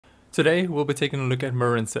Today we'll be taking a look at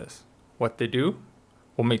Marincess, what they do,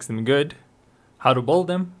 what makes them good, how to build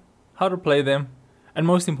them, how to play them, and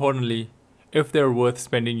most importantly, if they're worth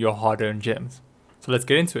spending your hard-earned gems. So let's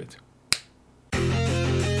get into it.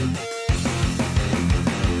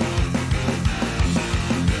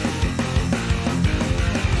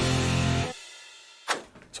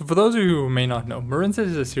 So for those of you who may not know, Marincess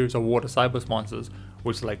is a series of water Cybers monsters,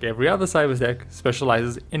 which like every other Cybers deck,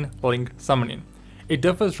 specializes in link summoning. It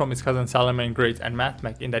differs from its cousin Salamane Great and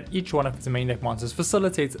Mathmech in that each one of its main deck monsters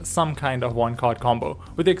facilitates some kind of one card combo,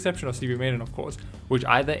 with the exception of Sleepy Maiden of course, which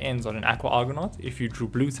either ends on an Aqua Argonaut if you drew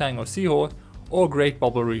Blue Tang or Seahorse, or Great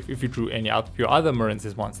Bubble Reef if you drew any out of your other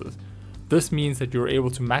Marincess monsters. This means that you're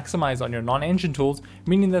able to maximize on your non-engine tools,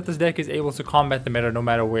 meaning that this deck is able to combat the meta no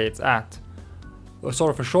matter where it's at. A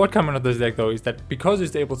sort of a shortcoming of this deck though is that because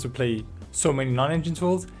it's able to play so many non-engine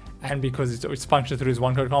tools, and because it's functioning through its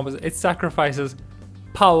one card combos, it sacrifices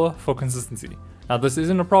power for consistency. Now this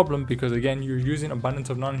isn't a problem because again you're using abundance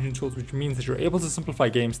of non-engine tools, which means that you're able to simplify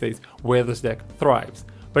game states where this deck thrives.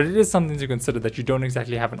 But it is something to consider that you don't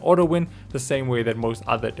exactly have an auto win the same way that most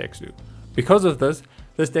other decks do. Because of this,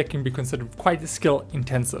 this deck can be considered quite skill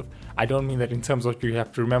intensive. I don't mean that in terms of you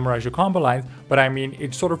have to memorize your combo lines, but I mean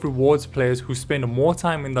it sort of rewards players who spend more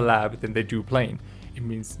time in the lab than they do playing. It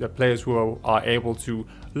means that players who are able to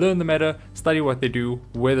learn the meta, study what they do,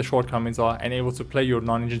 where the shortcomings are, and able to play your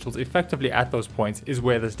non-engine tools effectively at those points is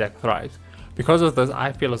where this deck thrives. Because of this,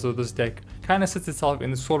 I feel as though this deck kind of sits itself in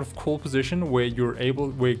this sort of cool position where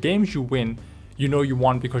where games you win, you know you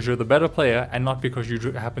won because you're the better player and not because you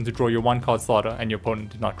happen to draw your one card starter and your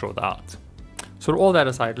opponent did not draw the art. So with all that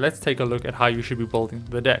aside, let's take a look at how you should be building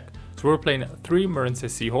the deck. So we're playing 3 Marincess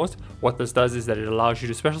Seahorse. What this does is that it allows you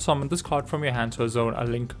to special summon this card from your hand to a zone a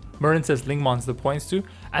Marincess link monster points to,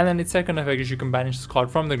 and then its second effect is you can banish this card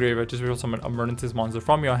from the graveyard to special summon a Marincess monster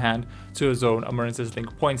from your hand to a zone a Marincess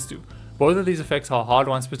link points to. Both of these effects are hard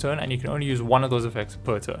once per turn and you can only use one of those effects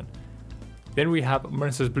per turn. Then we have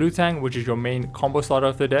Marincess Blue Tang, which is your main combo starter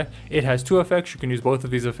of the deck. It has 2 effects, you can use both of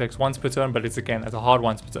these effects once per turn, but it's again as a hard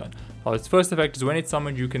once per turn. Now its first effect is when it's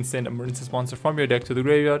summoned, you can send a Marincess monster from your deck to the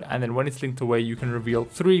graveyard, and then when it's linked away, you can reveal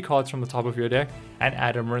 3 cards from the top of your deck and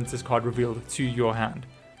add a Marincess card revealed to your hand.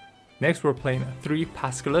 Next we're playing 3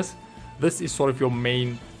 Pasculus. This is sort of your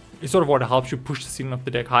main, it's sort of what helps you push the ceiling of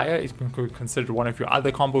the deck higher. It's considered one of your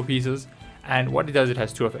other combo pieces. And what it does, it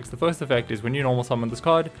has 2 effects. The first effect is when you normal summon this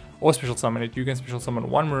card or special summon it, you can special summon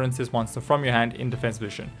 1 Marincess monster from your hand in defense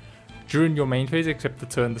position. During your main phase, except the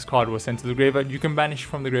turn this card was sent to the graveyard, you can banish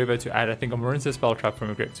from the graveyard to add I think a Marincess spell trap from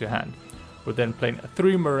your grave to your hand. We're then playing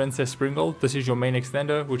 3 Marincess Springirl. This is your main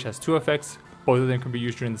extender, which has 2 effects. Both of them can be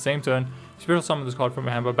used during the same turn. Special summon this card from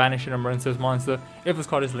your hand by banishing a Marincess monster. If this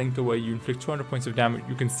card is linked away, you inflict 200 points of damage.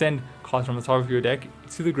 You can send cards from the top of your deck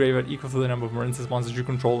to the graveyard equal to the number of Marincess monsters you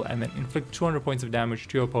control, and then inflict 200 points of damage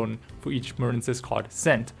to your opponent for each Marincess card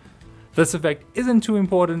sent. This effect isn't too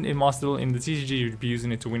important in Master Duel. In the TCG, you'd be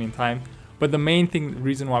using it to win in time. But the main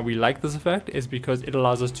reason why we like this effect is because it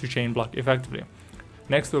allows us to chain block effectively.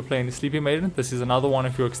 Next we're playing the Sleepy Maiden. This is another one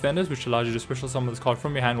of your extenders which allows you to special summon this card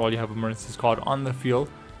from your hand while you have a Marincess card on the field.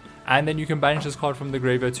 And then you can banish this card from the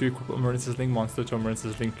graveyard to equip a Marincess link monster to a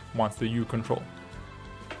Marincess link monster you control.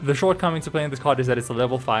 The shortcoming to playing this card is that it's a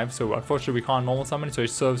level 5, so unfortunately we can't normal summon it, so it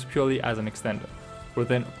serves purely as an extender. We're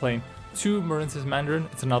then playing 2 Marincess Mandarin.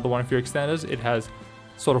 It's another one of your extenders. It has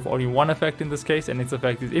sort of only one effect in this case, and its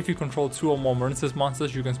effect is if you control 2 or more Marincess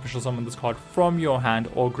monsters, you can special summon this card from your hand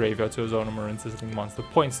or graveyard to a zone a Marincess link monster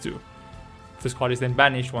points to. This card is then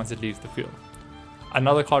banished once it leaves the field.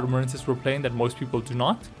 Another card of Marincess we're playing that most people do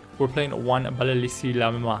not, we're playing 1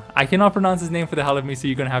 Basilalima. I cannot pronounce his name for the hell of me, so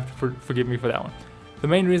you're going to have to forgive me for that one. The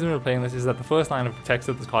main reason we're playing this is that the first line of text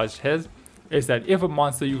that this card has is that if a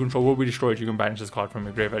monster you control will be destroyed, you can banish this card from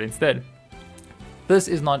your graveyard instead. This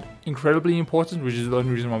is not incredibly important, which is the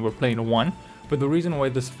only reason why we're playing 1, but the reason why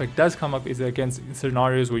this effect does come up is against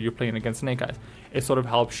scenarios where you're playing against Snake Eyes. It sort of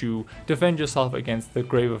helps you defend yourself against the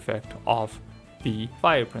grave effect of the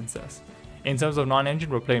Fire Princess. In terms of non-engine,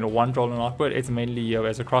 we're playing 1 Droll Lock, but it's mainly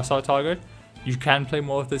as a crossout target. You can play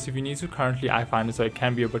more of this if you need to. Currently I find it so it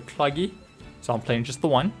can be a bit cluggy, so I'm playing just the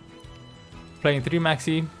 1. Playing 3 Maxx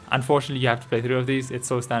C. Unfortunately you have to play 3 of these. It's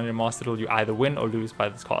so standard in Master Duel, you either win or lose by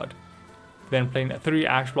this card. Then playing 3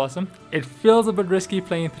 Ash Blossom. It feels a bit risky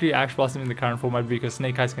playing 3 Ash Blossom in the current format because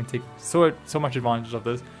Snake Eyes can take so much advantage of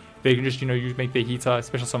this. They can just, you make their heater,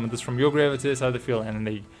 special summon this from your graveyard to this side of the field, and then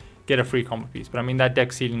they get a free combo piece. But I mean, that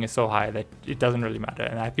deck ceiling is so high that it doesn't really matter,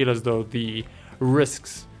 and I feel as though the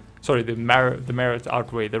merits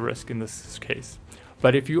outweigh the risk in this case.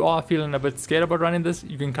 But if you are feeling a bit scared about running this,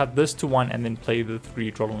 you can cut this to 1 and then play the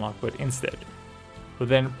 3 Droll Lock instead. We're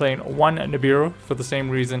then playing 1 Nibiru for the same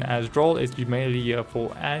reason as Droll, is you mainly here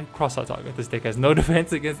for a Crossout target. This deck has no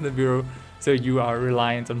defense against Nibiru, so you are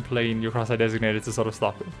reliant on playing your Crossout designated to sort of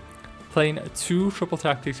stop it. Playing 2 Triple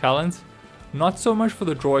Tactic Talents, not so much for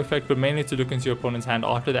the draw effect, but mainly to look into your opponent's hand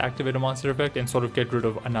after they activate a monster effect and sort of get rid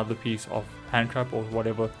of another piece of hand trap or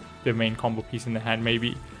whatever their main combo piece in the hand may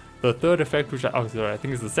be. The third effect, which I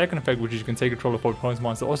think is the second effect, which is you can take control of opponent's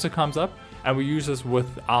monster, also comes up, and we use this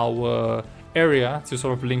with our area to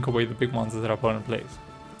sort of link away the big monsters that our opponent plays.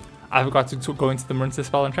 I forgot to go into the Marincess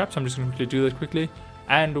spell and trap, so I'm just going to do that quickly.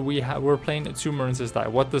 And we're playing 2 Marincess die.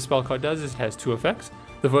 What the spell card does is it has 2 effects.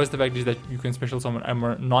 The first effect is that you can special summon a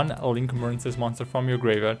non-link Marincess monster from your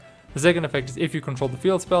graveyard. The second effect is if you control the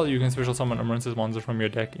field spell, you can special summon a Marincess monster from your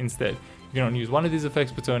deck instead. You can only use one of these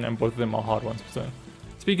effects per turn, and both of them are hard ones per turn.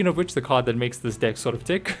 Speaking of which, the card that makes this deck sort of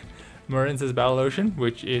tick, Marincess Battle Ocean,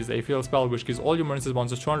 which is a field spell which gives all your Marincess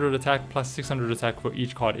monsters 200 attack plus 600 attack for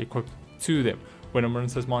each card equipped to them. When a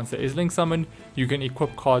Marincess monster is link summoned, you can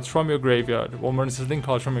equip cards from your graveyard, or Marincess link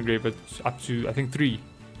cards from your graveyard, up to, I think, 3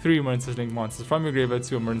 Marincess link monsters from your graveyard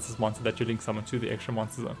to a Marincess monster that you link summon to the extra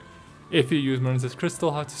monster zone. If you use Marincess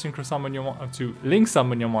Crystal to synchro summon to link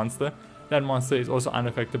summon your monster, that monster is also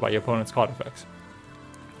unaffected by your opponent's card effects.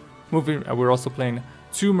 We're also playing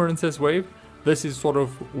 2 Marincess Wave. This is sort of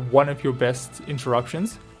one of your best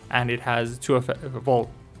interruptions, and it has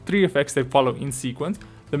 3 effects that follow in sequence.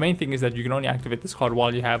 The main thing is that you can only activate this card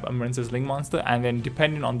while you have a Marincess Link monster, and then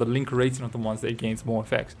depending on the link rating of the monster, it gains more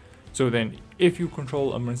effects. So then, if you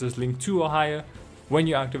control a Marincess Link 2 or higher, when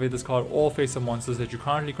you activate this card, all face-up monsters that you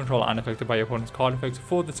currently control are unaffected by your opponent's card effects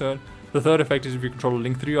for the turn. The third effect is if you control a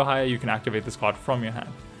Link 3 or higher, you can activate this card from your hand.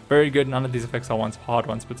 Very good, none of these effects are hard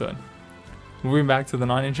ones per turn. Moving back to the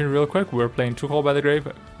 9 engine real quick, we're playing 2 Call by the Grave.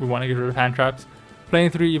 We want to get rid of hand traps.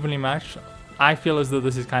 Playing 3 evenly matched. I feel as though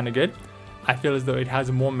this is kind of good. I feel as though it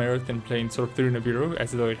has more merit than playing sort of 3 Nibiru,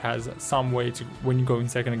 as though it has some way to, when you go in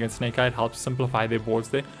second against Snake Eye, it helps simplify their boards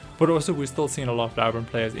there. But also we're still seeing a lot of Labyrinth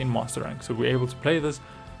players in Master Rank, so we're able to play this,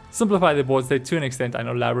 simplify their boards there to an extent. I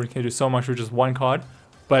know Labyrinth can do so much with just 1 card,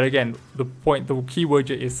 but again, the key word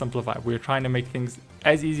here is simplify. We're trying to make things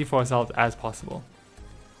as easy for ourselves as possible.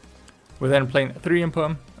 We're then playing 3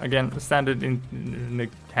 Imperm, again, standard in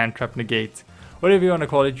hand trap negate. Whatever you want to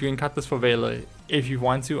call it, you can cut this for Veiler if you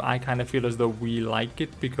want to. I kind of feel as though we like it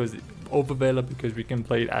over Veiler because we can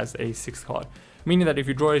play it as a 6th card. Meaning that if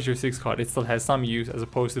you draw as your 6th card, it still has some use as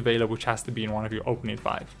opposed to Veiler, which has to be in one of your opening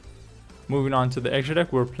 5. Moving on to the extra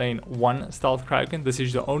deck, we're playing 1 Stealth Kragen. This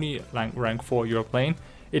is the only rank 4 you're playing.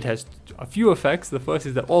 It has a few effects. The first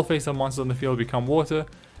is that all face-up monsters on the field become water.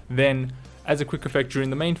 Then, as a quick effect during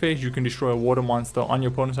the main phase, you can destroy a water monster on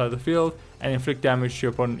your opponent's side of the field and inflict damage to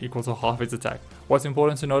your opponent equal to half its attack. What's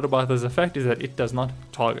important to note about this effect is that it does not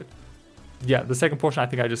target. Yeah, the second portion I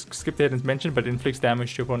think I just skipped ahead and mentioned, but it inflicts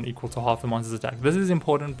damage to your opponent equal to half the monster's attack. This is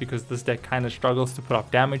important because this deck kind of struggles to put up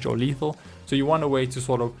damage or lethal, so you want a way to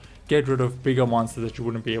sort of get rid of bigger monsters that you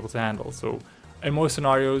wouldn't be able to handle. So in most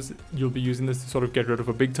scenarios, you'll be using this to sort of get rid of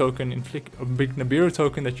a big token, inflict a big Nibiru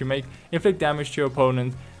token that you make, inflict damage to your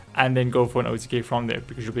opponent, and then go for an OTK from there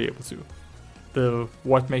because you'll be able to.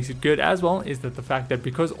 What makes it good as well is that the fact that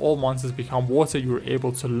because all monsters become water, you're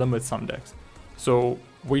able to limit some decks. So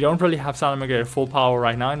we don't really have Salamangreat at full power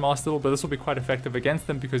right now in Master Duel, but this will be quite effective against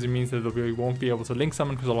them because it means that we won't be able to link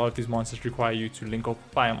summon because a lot of these monsters require you to link up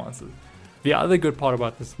fire monsters. The other good part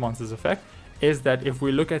about this monster's effect is that if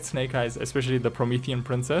we look at Snake Eyes, especially the Promethean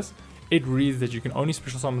Princess, it reads that you can only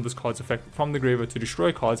special summon this card's effect from the graveyard to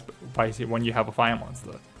destroy cards when you have a fire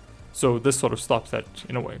monster. So this sort of stops that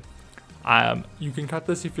in a way. You can cut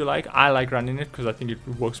this if you like. I like running it because I think it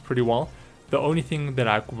works pretty well. The only thing that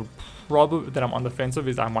I'm on the fence of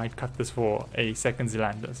is I might cut this for a second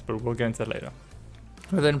Zelanders, but we'll get into that later.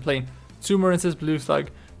 We're then playing 2 Marincess Blue Slug.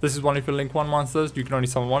 This is one of your Link 1 monsters. You can only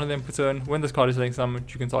summon one of them per turn. When this card is Link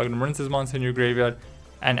summoned, you can target a Marincess monster in your graveyard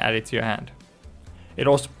and add it to your hand. It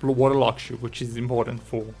also water locks you, which is important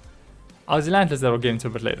for our Zelanders that we'll get into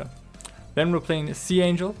a bit later. Then we're playing Sea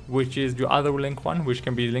Angel, which is your other Link 1, which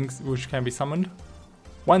can be summoned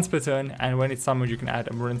once per turn, and when it's summoned, you can add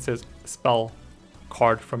a Marincess spell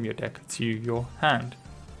card from your deck to your hand.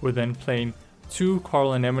 We're then playing 2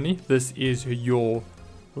 Coral Anemone. This is your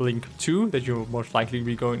Link 2 that you'll most likely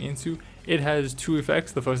be going into. It has 2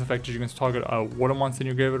 effects. The first effect is you can target a water monster in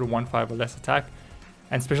your graveyard with 1/5 or less attack,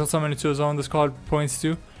 and special summon it to a zone this card points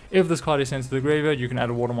to. If this card is sent to the graveyard, you can add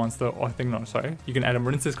a water monster, you can add a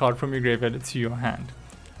Marincess card from your graveyard to your hand.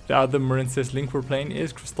 The other Marincess Link we're playing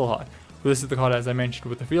is Crystal Heart. This is the card, as I mentioned,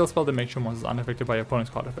 with the field spell that makes your monsters unaffected by your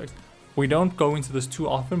opponent's card effects. We don't go into this too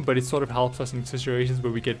often, but it sort of helps us in situations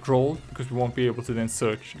where we get drolled, because we won't be able to then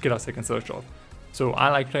get our second search off. So I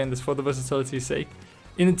like playing this for the versatility's sake.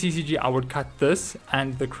 In the TCG, I would cut this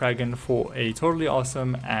and the Kragen for a Totally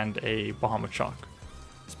Awesome and a Bahamut Shark.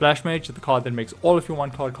 Splash Mage is the card that makes all of your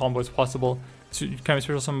one card combos possible. So you can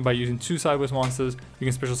special summon by using 2 Cyberse monsters. You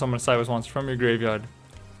can special summon a Cyberse monster from your graveyard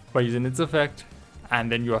by using its effect,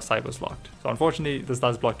 and then you are Cyberse locked. So unfortunately, this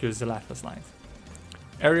does block your Zealous lines.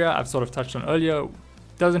 Area, I've sort of touched on earlier,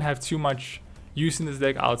 doesn't have too much use in this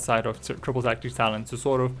deck outside of Triple Tactics Talent to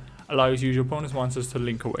sort of allow you to use your opponent's monsters to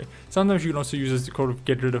link away. Sometimes you can also use this to sort of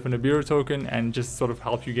get rid of a Nibiru token and just sort of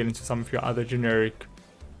help you get into some of your other generic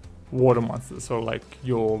water monsters. So like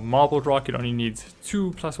your Marbled Rock, it only needs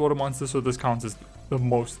 2+ water monsters, so this counts as the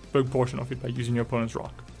most big portion of it by using your opponent's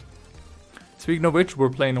rock. Speaking of which, we're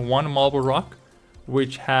playing one Marbled Rock,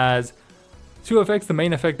 which has 2 effects. The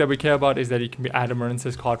main effect that we care about is that you can add a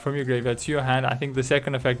Marincess card from your graveyard to your hand. I think the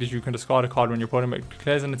second effect is you can discard a card when your opponent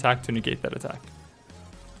declares an attack to negate that attack.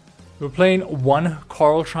 We're playing one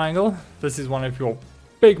Coral Triangle. This is one of your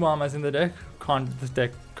big mamas in the deck. This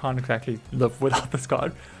deck can't exactly live without this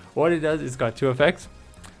card. What it does is it's got 2 effects.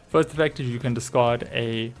 First effect is you can discard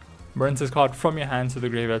a Marincess card from your hand to the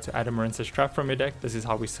graveyard to add a Marincess trap from your deck. This is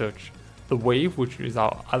how we search the wave, which is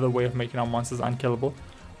our other way of making our monsters unkillable.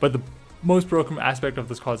 But the most broken aspect of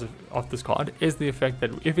this card is the effect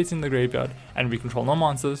that if it's in the graveyard and we control no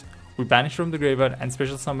monsters, we banish from the graveyard and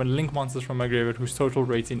special summon link monsters from my graveyard whose total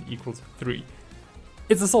rating equals 3.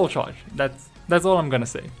 It's a soul charge. That's all I'm gonna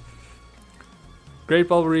say. Great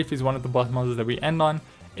Bubble Reef is one of the boss monsters that we end on.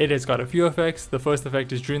 It has got a few effects. The first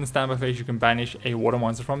effect is during the standby phase, you can banish a water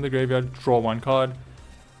monster from the graveyard, draw 1 card.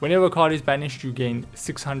 Whenever a card is banished, you gain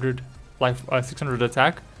 600 life, 600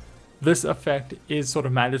 attack. This effect is sort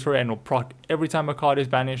of mandatory and will proc every time a card is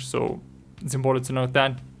banished, so it's important to note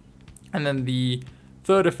that. And then the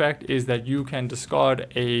third effect is that you can discard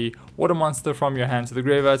a water monster from your hand to the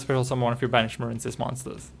graveyard, special summon one of your banished Marincess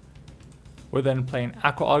monsters. We're then playing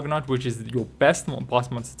Aqua Argonaut, which is your best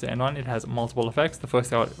boss monster to end on. It has multiple effects. The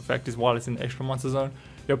first effect is while it's in the extra monster zone,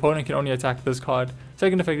 your opponent can only attack this card.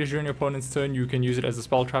 Second effect is during your opponent's turn, you can use it as a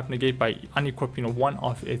spell trap negate by unequipping one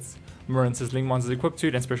of its Marincess link monsters equipped to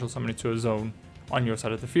it and special summon it to a zone on your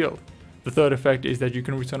side of the field. The third effect is that you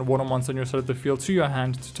can return a water monster on your side of the field to your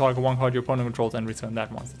hand to target 1 card your opponent controls and return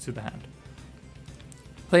that monster to the hand.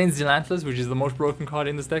 Playing Zealous, which is the most broken card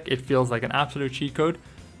in this deck, it feels like an absolute cheat code.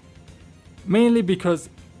 Mainly because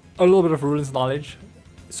a little bit of rules knowledge.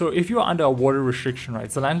 So if you're under a water restriction,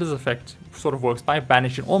 right, Zealous effect sort of works by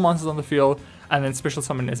banishing all monsters on the field and then special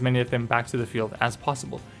summon as many of them back to the field as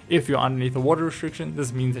possible. If you're underneath a water restriction,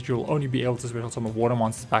 this means that you'll only be able to special summon water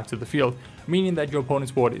monsters back to the field, meaning that your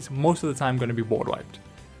opponent's board is most of the time going to be board wiped.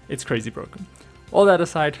 It's crazy broken. All that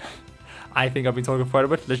aside, I think I've been talking for quite a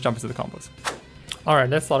bit. Let's jump into the combos. Alright,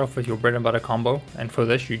 let's start off with your bread and butter combo, and for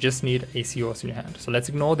this you just need a Seahorse in your hand. So let's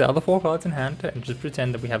ignore the other 4 cards in hand and just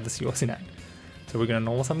pretend that we have the Seahorse in hand. So we're going to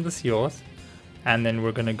normal summon the Seahorse, and then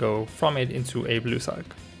we're going to go from it into a Blue Slug.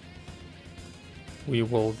 We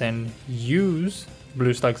will then use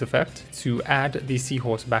Blue Slug's effect to add the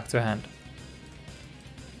Seahorse back to hand.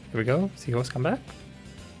 Here we go, Seahorse come back.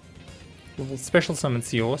 We will special summon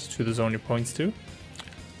Seahorse to the zone it points to.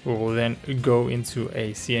 We will then go into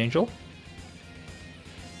a Sea Angel,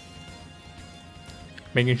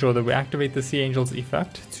 making sure that we activate the Sea Angel's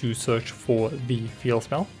effect to search for the field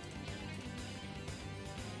spell.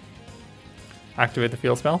 Activate the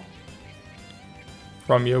field spell.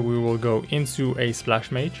 From here we will go into a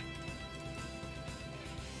Splash Mage.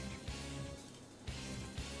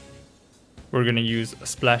 We're going to use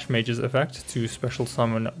Splash Mage's effect to special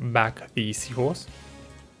summon back the Seahorse.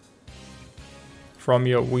 From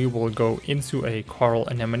here we will go into a Coral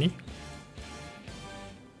Anemone.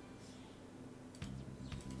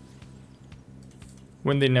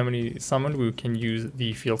 When the Anemone is summoned, we can use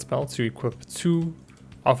the field spell to equip 2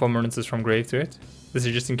 of our Marincess from grave to it. This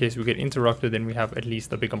is just in case we get interrupted and we have at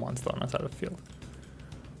least a bigger monster on our side of the field.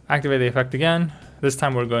 Activate the effect again. This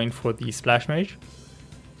time we're going for the Splash Mage.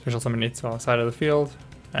 Special summon it to our side of the field.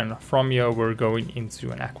 And from here we're going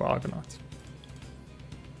into an Aqua Argonaut.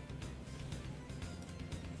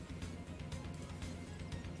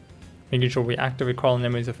 Making sure we activate Coral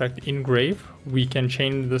Anemone's effect in grave. We can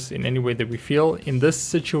chain this in any way that we feel. In this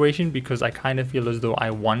situation, because I kind of feel as though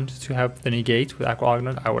I want to have the negate with Aqua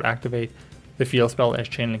Argonaut, I would activate the field spell as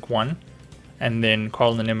chain link 1 and then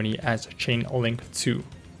Coral Anemone as chain link 2.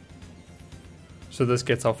 So this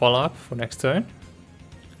gets our follow up for next turn.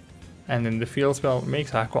 And then the field spell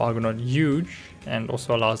makes Aqua Argonaut huge and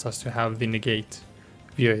also allows us to have the negate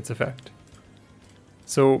via its effect.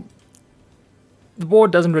 So the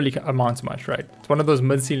board doesn't really amount to much, right? It's one of those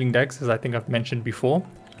mid-ceiling decks, as I think I've mentioned before.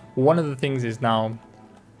 One of the things is now,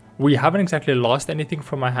 we haven't exactly lost anything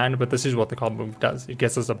from our hand, but this is what the card move does. It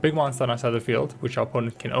gets us a big monster on our side of the field, which our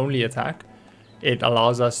opponent can only attack. It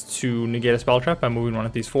allows us to negate a spell trap by moving one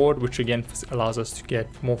of these forward, which again allows us to get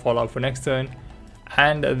more fallout for next turn.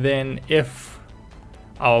 And then if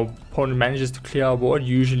our opponent manages to clear our board,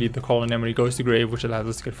 usually the Coral Anemone goes to grave, which allows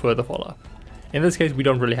us to get further fallout. In this case, we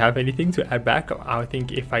don't really have anything to add back. I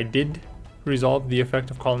think if I did resolve the effect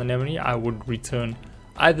of Coral Anemone, I would return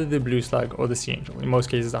either the Blue Slug or the Sea Angel. In most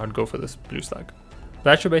cases, I would go for this Blue Slug.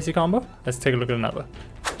 That's your basic combo. Let's take a look at another.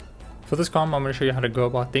 For this combo, I'm going to show you how to go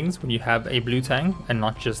about things when you have a Blue Tang and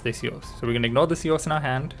not just the Seahorse. So we're going to ignore the Seahorse in our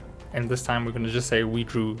hand, and this time we're going to just say we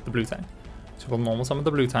drew the Blue Tang. So we'll normal summon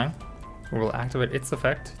the Blue Tang. We will activate its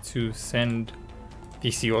effect to send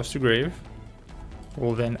the Seahorse to grave.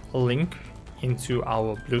 We'll then link into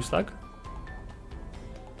our Blue Slug.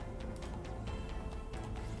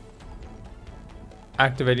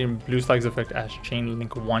 Activating Blue Slug's effect as Chain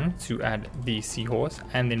Link 1 to add the Seahorse,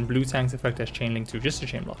 and then Blue Tang's effect as Chain Link 2 just to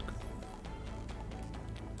chain block.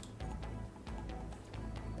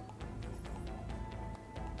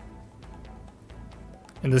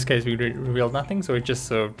 In this case, we revealed nothing, so it just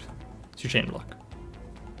served to chain block.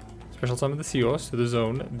 Special summon the Seahorse to the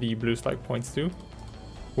zone the Blue Slug points to.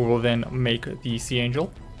 We will then make the Sea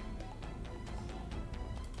Angel.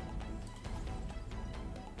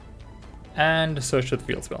 And search for the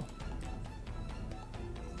field spell.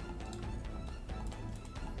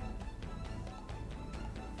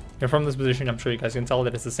 And from this position, I'm sure you guys can tell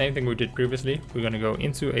that it's the same thing we did previously. We're going to go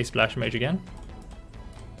into a Splash Mage again.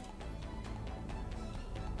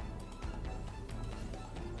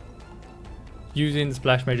 Using the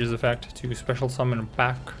Splash Mage's effect to special summon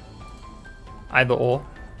back either or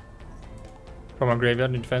from our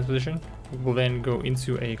graveyard in defense position. We will then go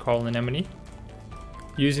into a Coral Anemone.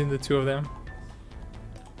 Using the two of them.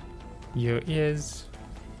 Here is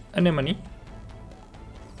Anemone.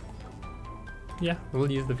 Yeah,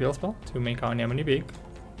 we'll use the field spell to make our Anemone big.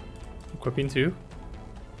 Equipping 2.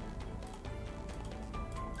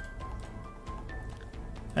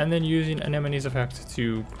 And then using Anemone's effect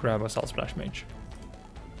to grab ourselves Splash Mage.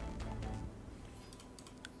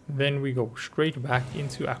 Then we go straight back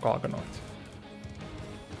into Aqua Argonaut.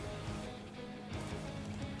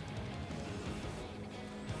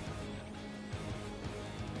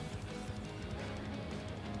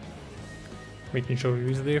 Making sure we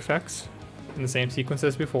use the effects in the same sequence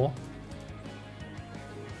as before.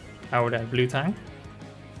 I would add Blue Tang.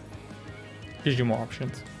 Gives you more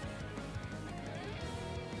options.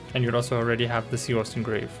 And you'd also already have the Seahorse in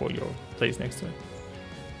grave for your plays next turn.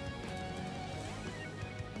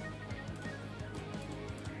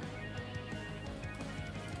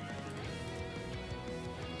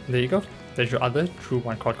 There you go. There's your other true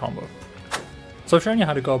one card combo. So I've shown you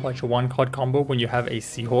how to go about your one card combo when you have a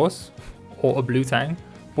Seahorse or a Blue Tang,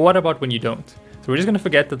 but what about when you don't? So we're just going to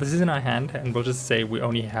forget that this is in our hand, and we'll just say we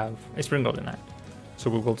only have a Springirl in hand. So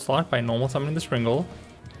we will start by normal summoning the Springirl.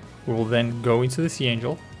 We will then go into the Sea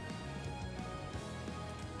Angel.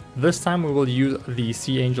 This time we will use the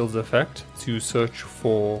Sea Angel's effect to search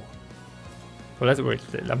for... Well, let's wait,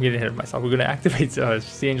 I'm getting ahead of myself. We're going to activate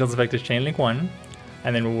Sea Angel's effect as Chain Link 1,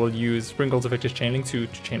 and then we will use Springirl's effect as Chain Link 2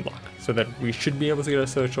 to chain block, so that we should be able to get a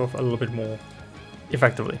search off a little bit more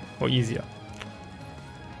effectively, or easier.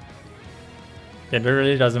 Yeah, it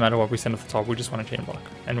really doesn't matter what we send at the top, we just want to chain block,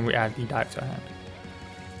 and we add the dive to our hand.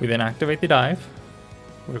 We then activate the dive.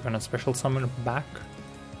 We're going to special summon back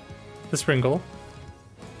the Springirl.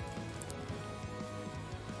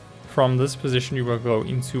 From this position you will go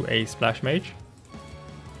into a Splash Mage.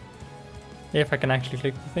 If I can actually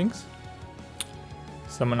click the things.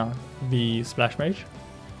 Summon out the Splash Mage.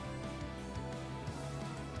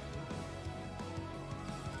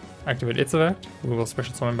 Activate its effect. We will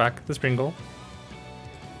special summon back the Springirl.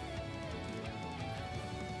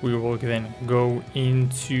 We will then go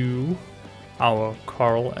into our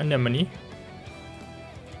Coral Anemone.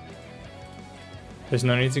 There's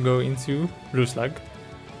no need to go into Blue Slug.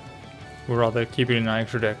 We'll rather keep it in our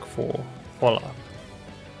extra deck for follow-up.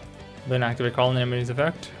 Then activate Coral Anemone's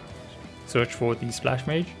effect. Search for the Splash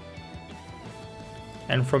Mage.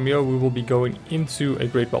 And from here we will be going into a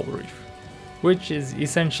Great Bubble Reef, which is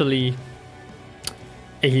essentially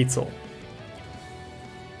a heat soul.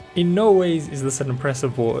 In no ways is this an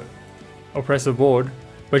oppressive board,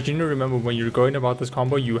 but you need to remember when you're going about this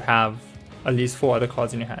combo, you have at least 4 other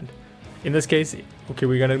cards in your hand. In this case, okay,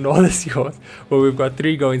 we're gonna ignore the Seahorse, but we've got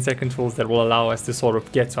 3 go in second tools that will allow us to sort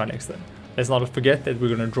of get to our next turn. Let's not forget that we're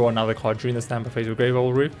gonna draw another card during the Stamper phase with Grave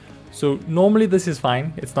Reef. So normally this is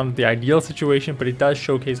fine, it's not the ideal situation, but it does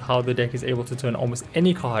showcase how the deck is able to turn almost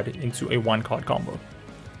any card into a 1-card combo.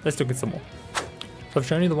 Let's look at some more. So I've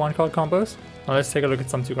shown you the 1-card combos, now let's take a look at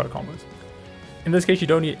some 2-card combos. In this case, you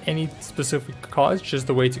don't need any specific cards, just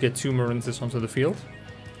the way to get 2 Marincess onto the field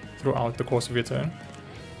throughout the course of your turn.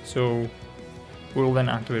 So we'll then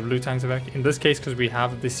activate Blue Tang's effect. In this case, because we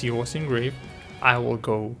have the Seahorse in grave, I will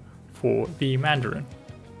go for the Mandarin.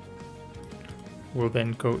 We'll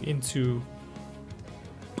then go into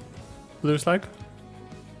Blue Slug.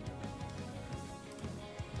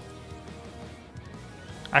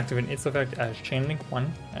 Activate its effect as Chainlink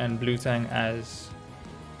 1 and Blue Tang as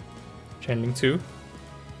Chainlink 2.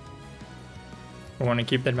 We want to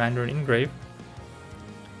keep that Mandarin in grave.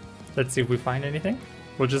 Let's see if we find anything.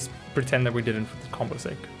 We'll just pretend that we didn't for the combo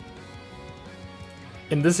sake.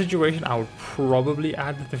 In this situation, I would probably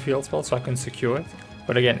add the field spell so I can secure it.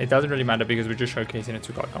 But again, it doesn't really matter because we're just showcasing a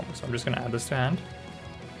 2-card combo. So I'm just going to add this to hand.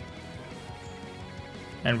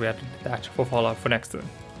 And we add that for follow-up for next turn.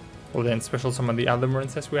 We'll then special summon the other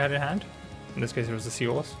Marincess we had in hand. In this case, it was the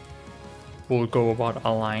Seahorse. We'll go about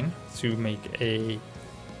our line to make a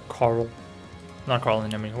Coral... Not Coral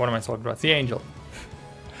Anemone, what am I talking about? Sea Angel.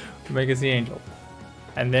 To make a Sea Angel.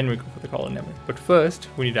 And then we go for the Coral Anemone. But first,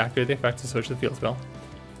 we need to activate the effect to search the field spell.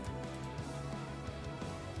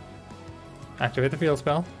 Activate the field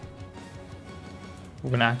spell. We're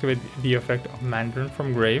going to activate the effect of Mandarin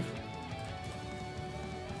from grave.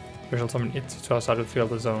 Special summon it to our side of the field,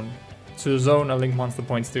 the zone. To the zone a link monster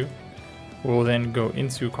points to. We'll then go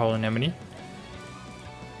into Coral Anemone.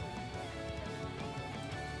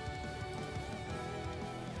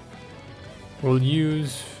 We'll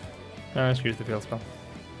use... let's use the field spell.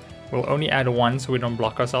 We'll only add 1 so we don't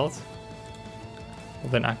block ourselves.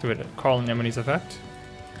 We'll then activate Coral Anemone's effect.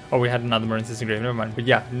 Oh, we had another Marincess engraved, never mind. But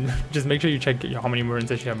yeah, just make sure you check how many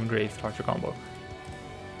Marincess you have engraved throughout your combo.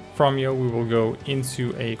 From here, we will go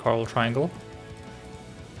into a Coral Triangle.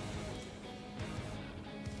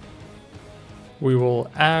 We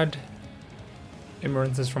will add a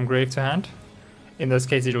Marincess from grave to hand. In this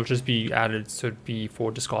case, it will just be added to be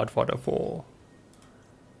for discard fodder for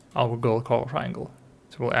our gold Coral Triangle.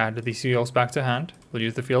 So we'll add the Seahorse back to hand. We'll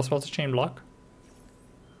use the field spell to chain block.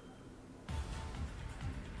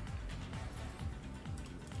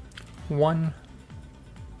 One,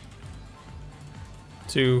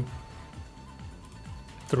 2,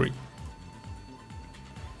 3.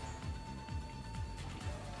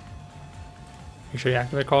 Make sure you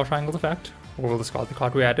activate Coral Triangle's effect. We'll discard the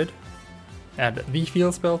card we added. Add the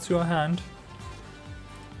field spell to our hand.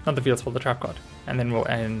 Not the field spell, the trap card. And then we'll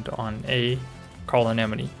end on a Coral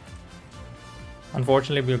Anemone.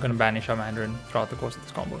 Unfortunately, we're going to banish our Mandarin throughout the course of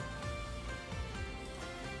this combo.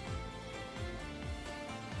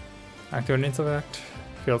 Activate its effect,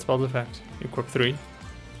 field spell's effect, equip 3.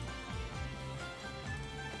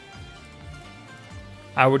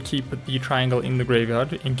 I would keep the triangle in the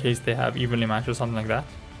graveyard in case they have evenly matched or something like that.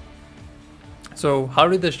 So how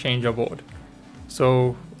did this change our board?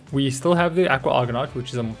 So we still have the Aqua Argonaut, which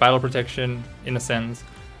is a battle protection in a sense,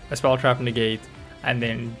 a spell trap negate, and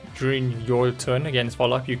then during your turn against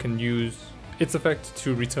follow-up you can use its effect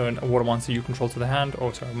to return a water monster you control to the hand,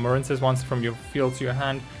 or sorry, Marincess monster from your field to your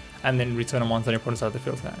hand, and then return a monster on your opponent's side of the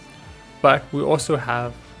field to hand. But we also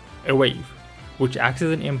have a wave, which acts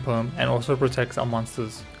as an imperm and also protects our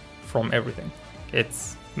monsters from everything. It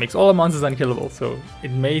makes all our monsters unkillable, so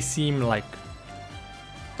it may seem like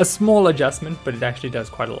a small adjustment, but it actually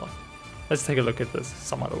does quite a lot. Let's take a look at this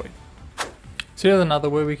some other way. So here's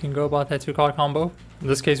another way we can go about that 2-card combo. In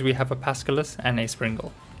this case, we have a Pasculus and a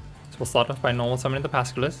Springirl. So we'll start off by normal summoning the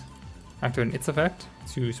Pasculus, activate its effect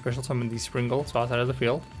to special summon the Springirl to outside of the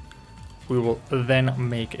field. We will then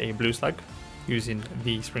make a Blue Slug using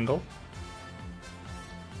the Springirl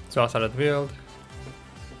to outside of the field.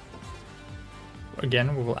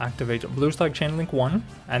 Again, we will activate Blue Slug Chain Link 1,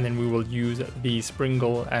 and then we will use the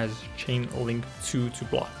Springirl as Chain Link 2 to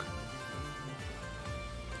block.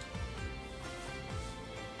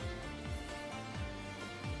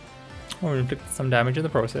 Oh, we inflicted some damage in the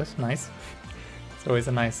process, nice. It's always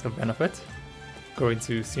a nice benefit. Go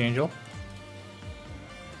into Sea Angel.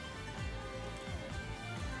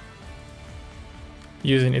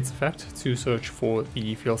 Using its effect to search for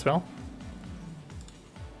the field spell.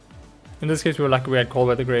 In this case, we were lucky we had Call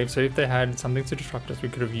by the Grave, so if they had something to disrupt us, we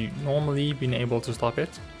could have normally been able to stop it.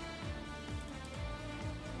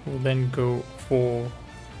 We'll then go for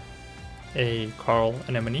a Coral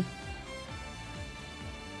Anemone.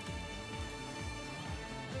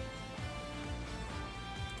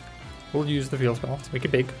 We'll use the field spell to make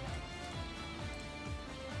it big.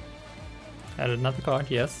 Add another card,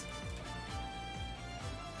 yes.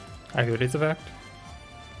 Activate its effect.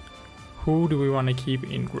 Who do we want to keep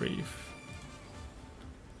in grave?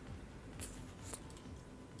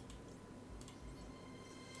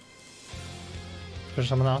 Special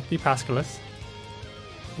summon out the Pasculus.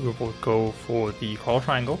 We will go for the Coral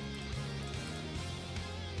Triangle.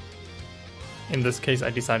 In this case, I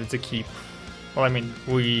decided to keep. Well, I mean,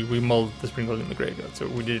 we mulled the Springirl in the graveyard, so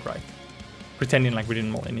we did it right. Pretending like we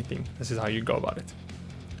didn't mull anything. This is how you go about it.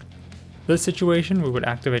 This situation, we would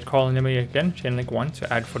activate Coral Anemone again, Chain Link 1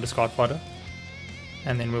 to add for discard fodder.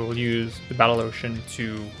 And then we will use the Battle Ocean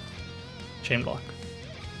to chain block.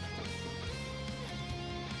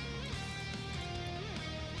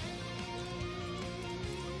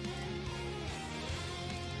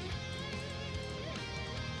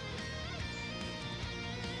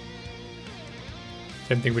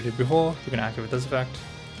 Same thing we did before, we can activate this effect.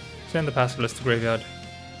 Send the Pasculus to graveyard.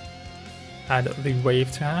 Add the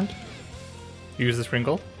wave to hand. Use the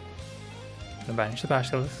Springirl. Then banish the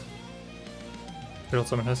Pasculus. It'll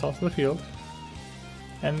summon herself to the field.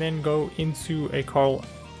 And then go into a Coral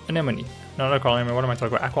Anemone. No, not Coral Anemone, what am I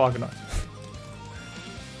talking about? Aqua Argonaut.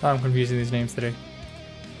 I'm confusing these names today.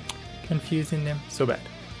 Confusing them so bad.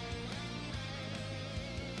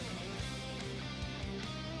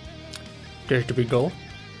 There's the big goal.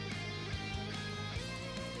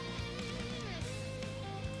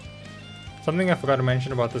 Something I forgot to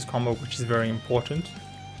mention about this combo, which is very important,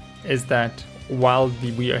 is that while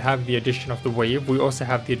we have the addition of the wave, we also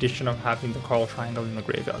have the addition of having the Coral Triangle in the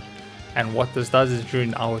graveyard. And what this does is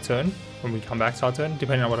during our turn, when we come back to our turn,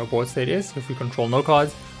 depending on what our board state is, if we control no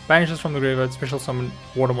cards, banishes from the graveyard, special summon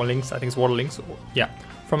Water Lynx, I think it's Water Lynx, yeah,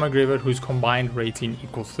 from a graveyard whose combined rating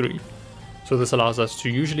equals 3. So this allows us to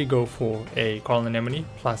usually go for a Coral Anemone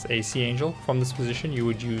plus a Sea Angel. From this position, you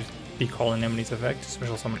would use the Coral Anemone's effect to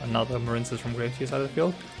special summon another Marincess from grave to your side of the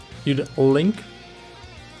field. You'd link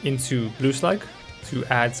into Blue Slug to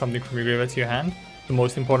add something from your graveyard to your hand. The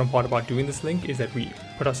most important part about doing this link is that we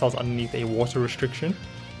put ourselves underneath a water restriction,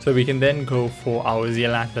 so we can then go for our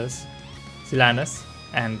Zealanus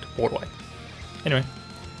and board wipe. Anyway,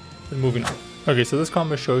 moving on. Okay, so this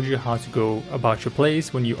combo shows you how to go about your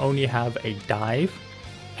plays when you only have a dive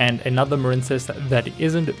and another Marincess that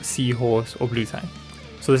isn't Seahorse or Blue Tang.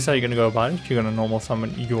 So this is how you're going to go about it. You're going to normal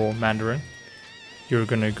summon your Mandarin. You're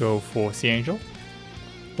going to go for Sea Angel.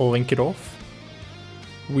 Link it off.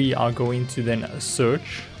 We are going to then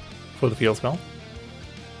search for the field spell.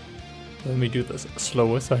 Let me do this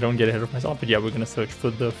slower so I don't get ahead of myself. But yeah, we're going to search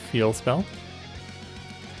for the field spell.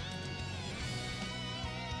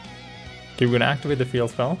 Okay, we're going to activate the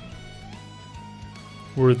field spell.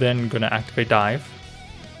 We're then going to activate dive.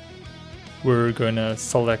 We're going to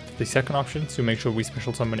select the second option to make sure we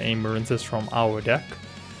special summon a Marincess from our deck.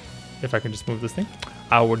 If I can just move this thing.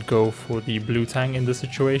 I would go for the Blue Tang in this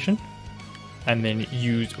situation. And then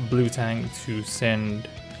use Blue Tang to send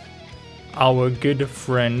our good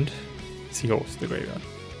friend Seahorse to the graveyard.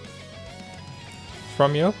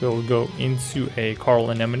 From here, we'll go into a Coral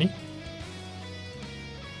Anemone.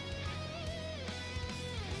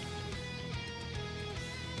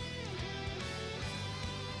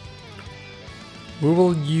 We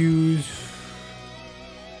will use...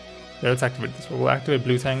 let's activate this. We'll activate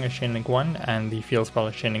Blue Tang as Chain Link 1 and the field spell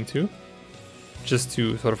as Chain Link 2. Just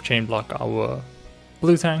to sort of chain block our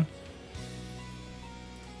Blue Tang.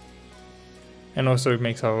 And also it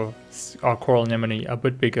makes our Coral Anemone a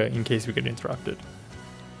bit bigger in case we get interrupted.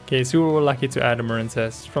 Okay, so we were lucky to add a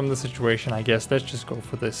Marincess. From the situation, I guess let's just go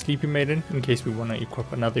for the Sleepy Maiden in case we want to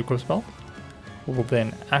equip another equip spell. We will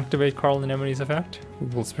then activate Coral Anemone's effect. We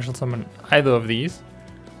will special summon either of these.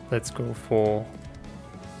 Let's go for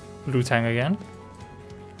Blue Tang again.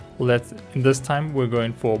 In this time we're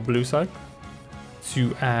going for Blue Slug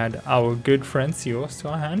to add our good friend Seahorse to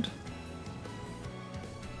our hand.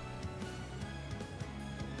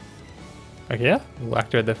 Okay, yeah, we'll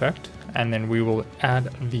activate the effect and then we will add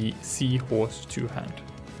the Seahorse to hand.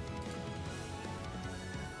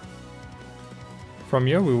 From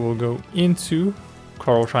here we will go into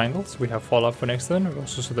Coral Triangles. We have Fallout for next turn,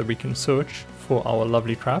 also so that we can search for our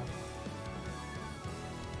lovely trap.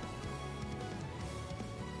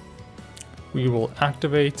 We will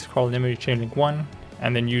activate Coral Anemone Chain Link 1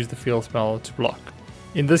 and then use the field spell to block.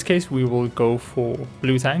 In this case we will go for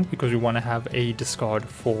Blue Tang because we want to have a discard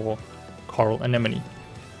for Coral Anemone.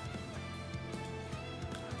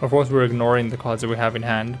 Of course we're ignoring the cards that we have in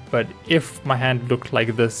hand, but if my hand looked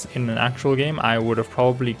like this in an actual game, I would have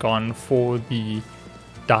probably gone for the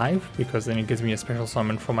dive, because then it gives me a special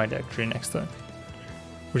summon for my deck during next turn.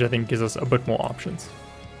 which I think gives us a bit more options.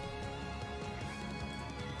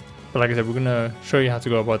 But like I said, we're going to show you how to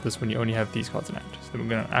go about this when you only have these cards in hand. So we're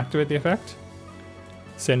going to activate the effect,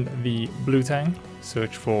 send the Blue Tang,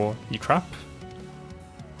 search for the trap,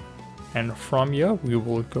 and from here we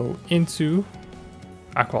will go into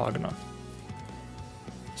Aqua Argonaut.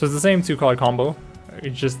 So it's the same 2-card combo,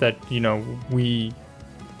 it's just that, you know,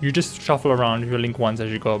 you just shuffle around your link ones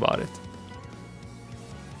as you go about it.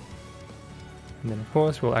 And then of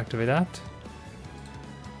course we'll activate that.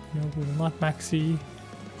 No, we will not Maxx C.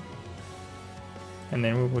 And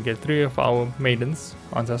then we will get 3 of our maidens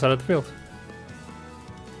onto our side of the field.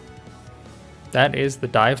 That is the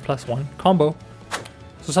dive +1 combo.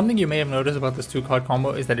 So something you may have noticed about this 2-card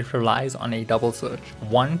combo is that it relies on a double search.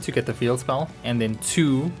 1 to get the field spell, and then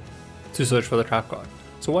 2 to search for the trap card.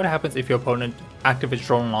 So what happens if your opponent activates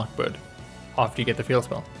Droll Lock after you get the field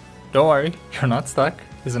spell? Don't worry, you're not stuck.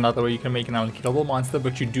 There's another way you can make an allocatable monster,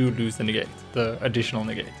 but you do lose the negate, the additional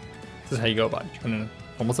negate. This is how you go about it. You're gonna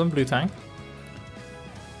normal summon Blue Tang.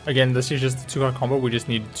 Again, this is just a 2-card combo. We just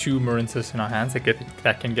need 2 Marincess in our hands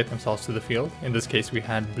that can get themselves to the field. In this case, we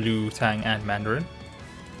had Blue Tang and Mandarin.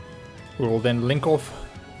 We will then link off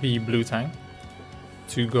the Blue Tang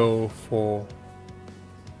to go for...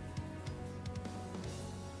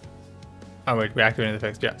 Oh wait, we activated the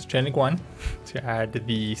effects. Yeah, so chain link 1 to add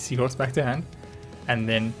the Seahorse back to hand. And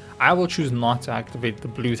then I will choose not to activate the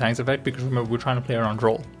Blue Tang's effect because remember, we're trying to play around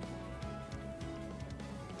Droll.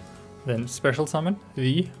 Then special summon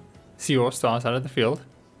the Seahorse to our side of the field.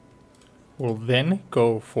 We'll then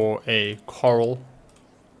go for a Coral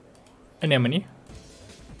Anemone.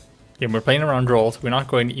 Again, we're playing around Droll, so we're not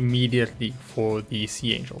going immediately for the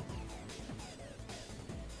Sea Angel.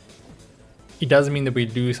 It does mean that we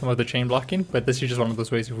lose some of the chain blocking, but this is just one of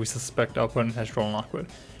those ways if we suspect our opponent has Droll Lock.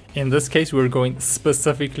 In this case, we're going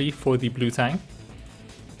specifically for the Blue Tang.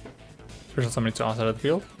 Special summon to our side of the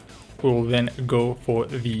field. We will then go for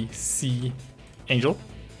the Sea Angel,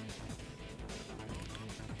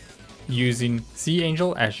 using Sea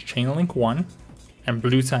Angel as chain link 1 and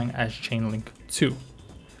Blue Tang as chain link 2.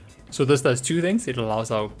 So this does 2 things. It allows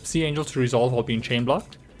our Sea Angel to resolve while being chain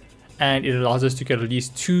blocked, and it allows us to get at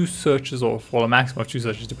least 2 searches off, well a maximum of 2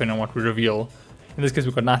 searches depending on what we reveal. In this case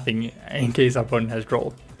we've got nothing in case our opponent has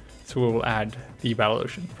Droll. So we will add the Battle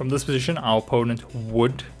Ocean. From this position our opponent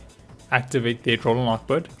would activate their Droll Lock,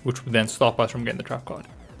 which would then stop us from getting the trap card.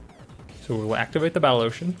 So we will activate the Battle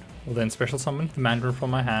Ocean. We'll then special summon the Mandarin from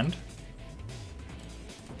my hand.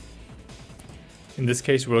 In this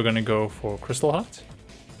case we're going to go for Crystal Heart,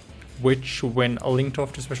 which when linked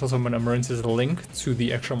off to special summon a Marincess link to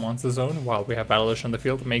the extra monster zone while we have Battle Ocean on the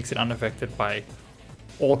field, makes it unaffected by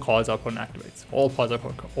all cards our opponent activates,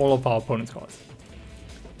 all of our opponent's cards.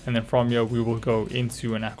 And then from here we will go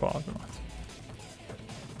into an Aqua Argonaut.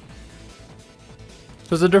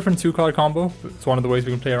 So it's a different 2-card combo. It's one of the ways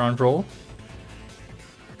we can play around Droll.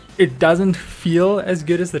 It doesn't feel as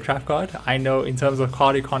good as the trap card. I know in terms of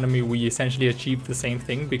card economy, we essentially achieved the same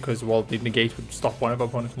thing because, well, the negate would stop one of our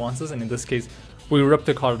opponent's monsters, and in this case, we ripped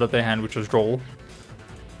a card out of their hand, which was Droll.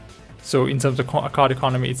 So in terms of card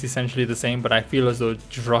economy, it's essentially the same, but I feel as though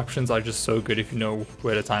disruptions are just so good if you know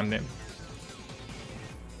where to time them.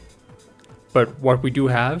 But what we do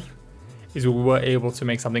have is we were able to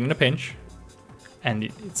make something in a pinch, and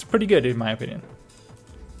it's pretty good in my opinion.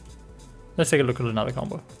 Let's take a look at another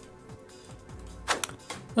combo.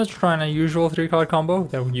 Let's try an unusual 3-card combo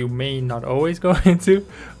that you may not always go into,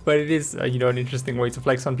 but it is you know, an interesting way to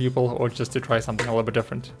flex on people or just to try something a little bit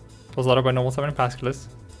different. We'll start up by normal summon Pasculus,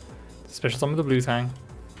 special summon the Blue Tang,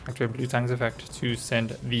 activate Blue Tang's effect to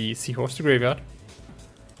send the Seahorse to graveyard.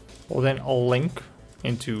 We'll then link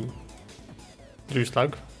into Blue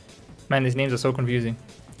Slug. Man, these names are so confusing.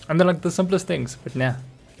 And they're like the simplest things, but nah,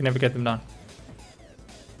 you can never get them done.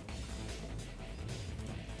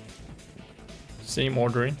 Same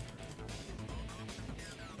ordering.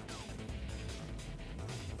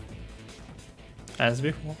 As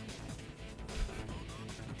before.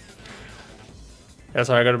 Yeah,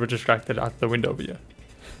 sorry, I got a bit distracted out the window over here.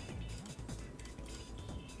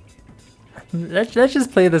 Let's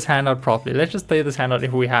just play this hand out properly. Let's just play this hand out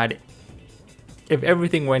if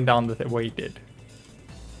everything went down the way it did.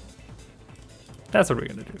 That's what we're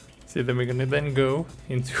gonna do. So then we're gonna then go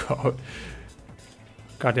into our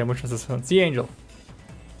goddamn, which was this one? Sea Angel.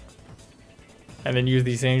 And then use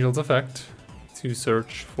the Sea Angel's effect to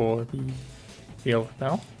search for the field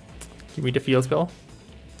spell. Give me the field spell.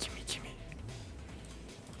 Gimme.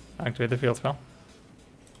 Activate the field spell.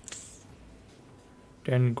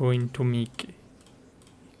 Then going to make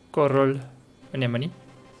Coral Anemone.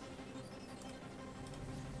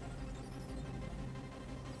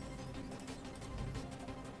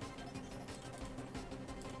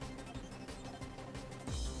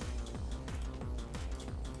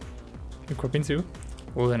 equipping 2.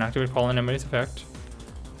 We'll then activate Coral Anemone's effect.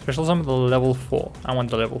 Special summon the level 4. I want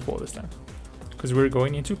the level 4 this time. Because we're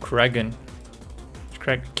going into Kragen.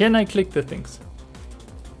 Can I click the things?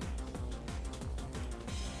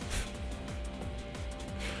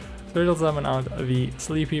 Special summon out the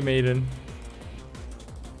Sleepy Maiden.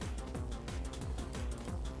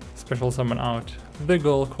 Special summon out the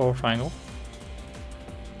Gold Core Triangle.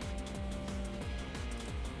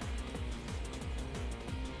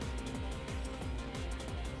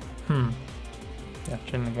 Yeah,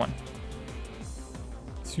 chaining 1.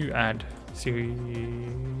 To add, see,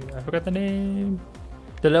 I forgot the name.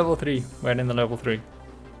 The level 3. We're adding the level 3.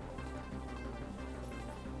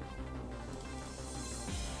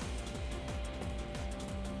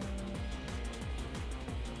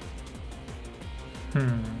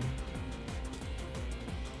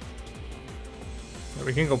 Yeah,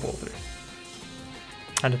 we can go ball 3.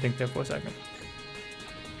 I had to think there for a second.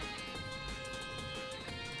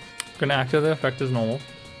 Gonna activate the effect as normal.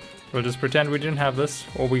 We'll just pretend we didn't have this,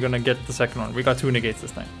 or we're gonna get the second one. We got 2 negates this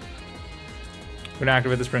time. We're gonna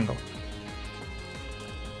activate the Springirl.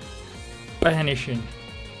 Banishing.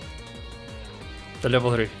 The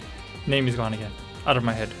level 3. Name is gone again. Out of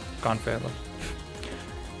my head. Gone forever.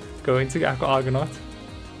 Going to Aqua Argonaut.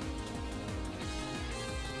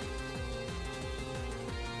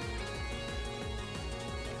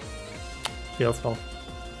 Field spell.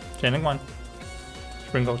 Chaining 1.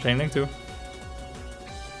 Springirl chaining 2.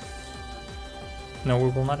 No, we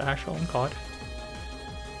will not ash our own card.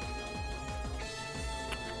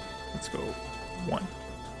 Let's go 1,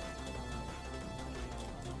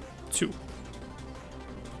 2,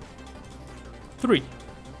 3.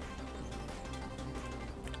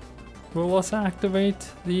 We'll also activate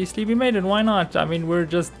the Sleepy Maiden. Why not? I mean, we're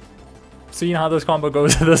just seeing how this combo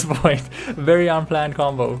goes at this point. Very unplanned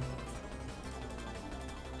combo.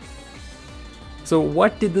 So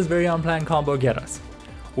what did this very unplanned combo get us?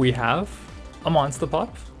 We have a monster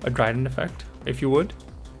pop, a Dryden effect, if you would,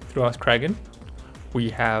 through our Kragen. We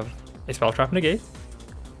have a spell trap negate.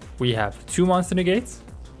 We have 2 monster negates.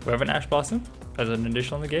 We have an Ash Blossom as an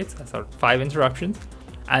additional negate. That's our 5 interruptions.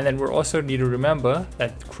 And then we also need to remember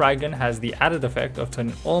that Kragen has the added effect of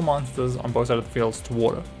turning all monsters on both sides of the fields to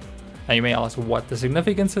water. Now you may ask what the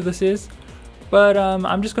significance of this is, but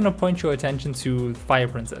I'm just going to point your attention to Fire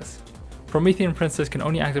Princess. Promethean Princess can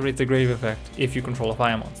only activate the Grave effect if you control a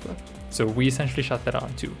fire monster, so we essentially shut that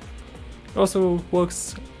out too. It also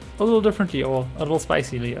works a little differently, or a little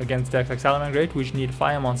spicily, against decks like Salamangreat Great, which need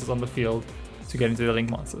fire monsters on the field to get into the link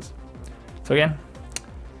monsters. So again,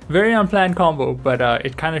 very unplanned combo, but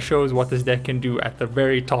it kind of shows what this deck can do at the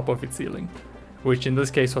very top of its ceiling, which in this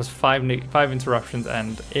case was 5 interruptions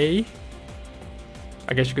and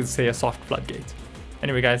I guess you could say a soft floodgate.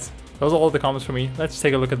 Anyway guys, those are all the combos for me. Let's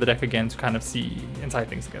take a look at the deck again to kind of see and tie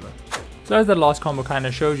things together. So as the last combo kind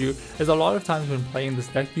of showed you, is a lot of times when playing this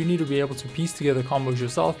deck, you need to be able to piece together combos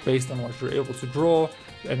yourself based on what you're able to draw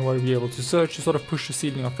and what you're able to search to sort of push the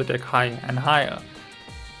ceiling of the deck higher and higher.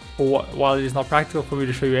 But while it is not practical for me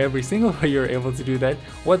to show you every single way you're able to do that,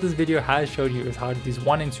 what this video has showed you is how these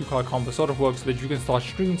 1 and 2 card combos sort of work so that you can start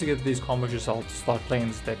stringing together these combos yourself to start playing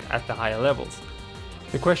this deck at the higher levels.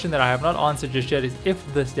 The question that I have not answered just yet is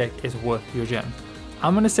if this deck is worth your gem.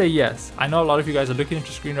 I'm going to say yes. I know a lot of you guys are looking at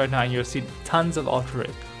your screen right now and you're seeing tons of ultra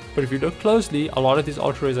rares. But if you look closely, a lot of these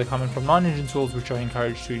ultra rares are coming from non-engine tools, which are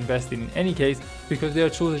encouraged to invest in any case, because they are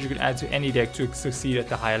tools that you can add to any deck to succeed at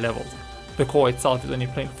the higher levels. The core itself is only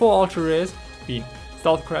playing 4 ultra rares, being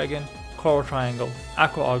Stealth Kragen, Coral Triangle,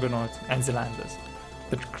 Aqua Argonaut, and Zelanders.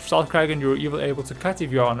 The Stealth Kragen you're even able to cut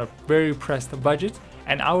if you're on a very pressed budget,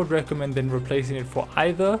 and I would recommend then replacing it for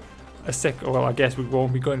either well, I guess we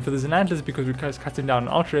won't be going for the Zelanders because we're cutting down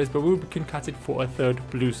on ultra rares, but we can cut it for a 3rd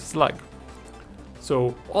Blue Slug.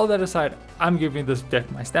 So all that aside, I'm giving this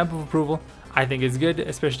deck my stamp of approval. I think it's good,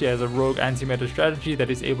 especially as a rogue anti-meta strategy that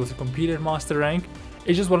is able to compete at master rank.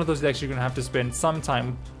 It's just one of those decks you're going to have to spend some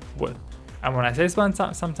time with. And when I say spend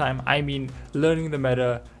some time, I mean learning the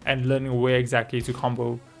meta and learning where exactly to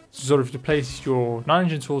combo, sort of to place your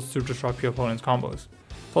non-engine tools to disrupt your opponent's combos.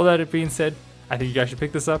 For all that being said, I think you guys should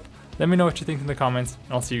pick this up. Let me know what you think in the comments,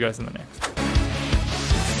 and I'll see you guys in the next.